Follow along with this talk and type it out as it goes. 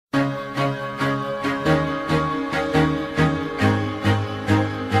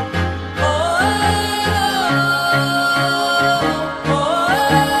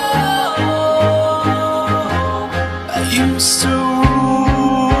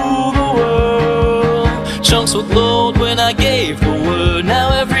chunks would load when I gave the word.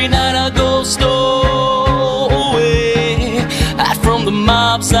 Now every night I go stowaway, hide from the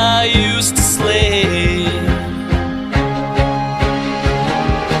mobs I used to slay.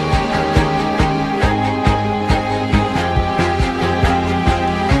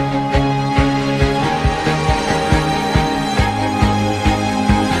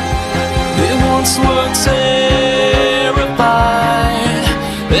 They once were terrified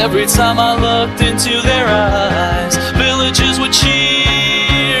every time I looked into their eyes. Villagers would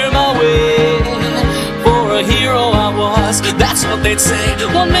cheer my way, for a hero I was, that's what they'd say.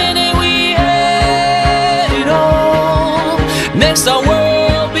 One minute we had it all, next our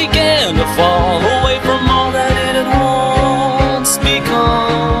world began to fall away from all that it had once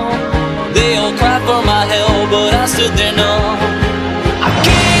become. They all cried for my help, but I stood there numb. I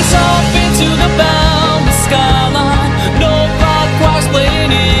gaze off into the boundless skyline, no clock choirs playing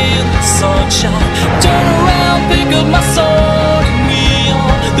in the sunshine. Turn around, pick up my sword and wheel,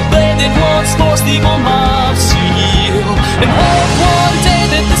 the blade that once forced evil mobs to yield. And hope one day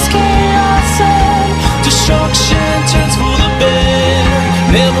that this chaos and destruction turns for the better.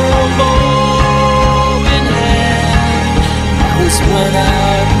 Never a bow in hand, that was when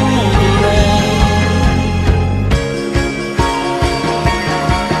I ruled the land.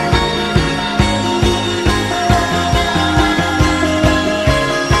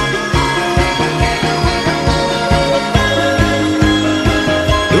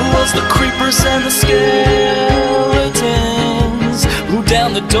 The creepers and the skeletons blew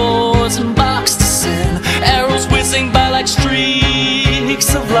down the doors and boxed us in, arrows whizzing by like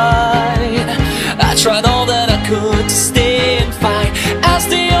streaks of light. I tried all that I could to stay and fight as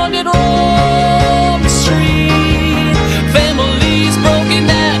the undead roamed the street. Families broken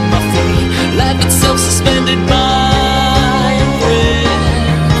at my feet, life itself suspended by a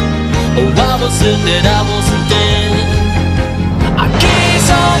thread. Oh, I was in it, I wasn't dead. I gaze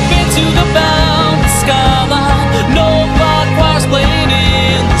off into the boundless skyline, no clock choirs playing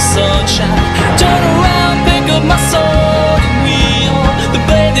in the sunshine. Turn around, pick up my sword and wheel, the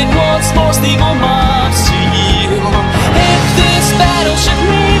blade that once forced evil mobs to yield. If this battle should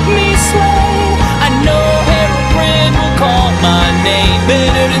leave me slain, I know Herobrine will call my name.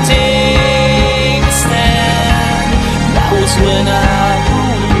 Better to take a stand, that was when I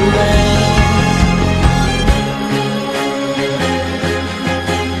ruled the land.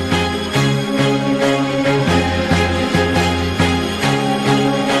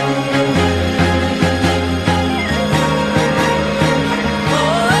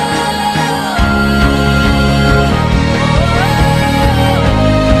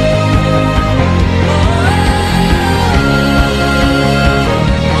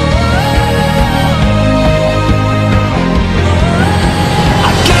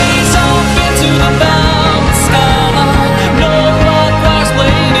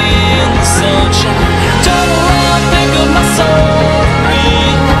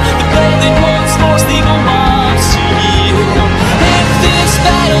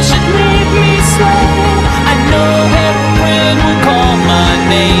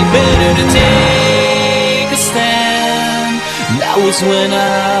 That was when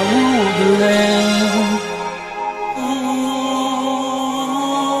I ruled the land.